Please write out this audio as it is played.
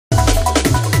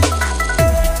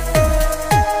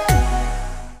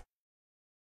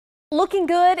Looking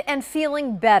good and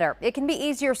feeling better. It can be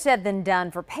easier said than done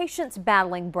for patients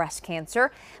battling breast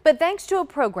cancer. But thanks to a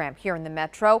program here in the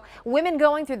Metro, women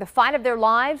going through the fight of their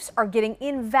lives are getting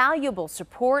invaluable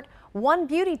support, one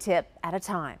beauty tip at a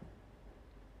time.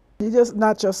 You're just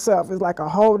not yourself. It's like a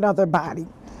whole nother body.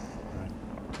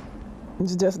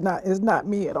 It's not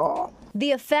me at all.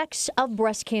 The effects of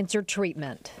breast cancer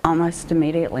treatment. Almost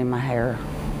immediately my hair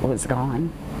was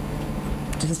gone.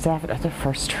 Just after the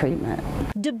first treatment.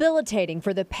 Debilitating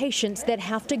for the patients that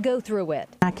have to go through it.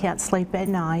 I can't sleep at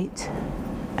night.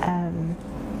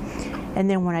 And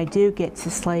then when I do get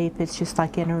to sleep, it's just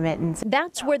like intermittent.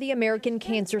 That's where the American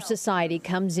Cancer Society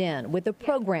comes in with a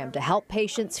program to help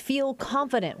patients feel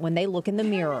confident when they look in the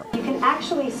mirror. You can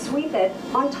actually sweep it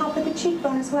on top of the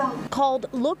cheekbone as well. Called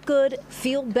Look Good,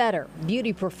 Feel Better.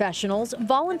 Beauty professionals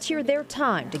volunteer their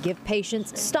time to give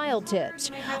patients style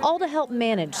tips, all to help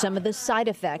manage some of the side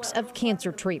effects of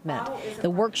cancer treatment. The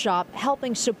workshop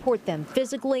helping support them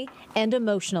physically and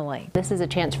emotionally. This is a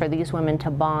chance for these women to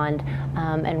bond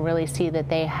and really see that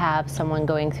they have someone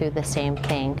going through the same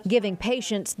thing. Giving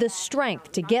patients the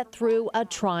strength to get through a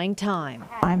trying time.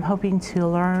 I'm hoping to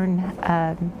learn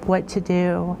what to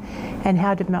do and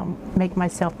how to make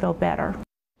myself feel better.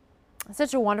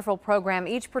 Such a wonderful program.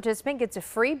 Each participant gets a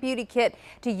free beauty kit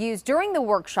to use during the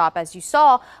workshop, as you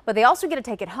saw, but they also get to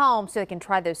take it home so they can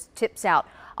try those tips out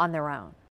on their own.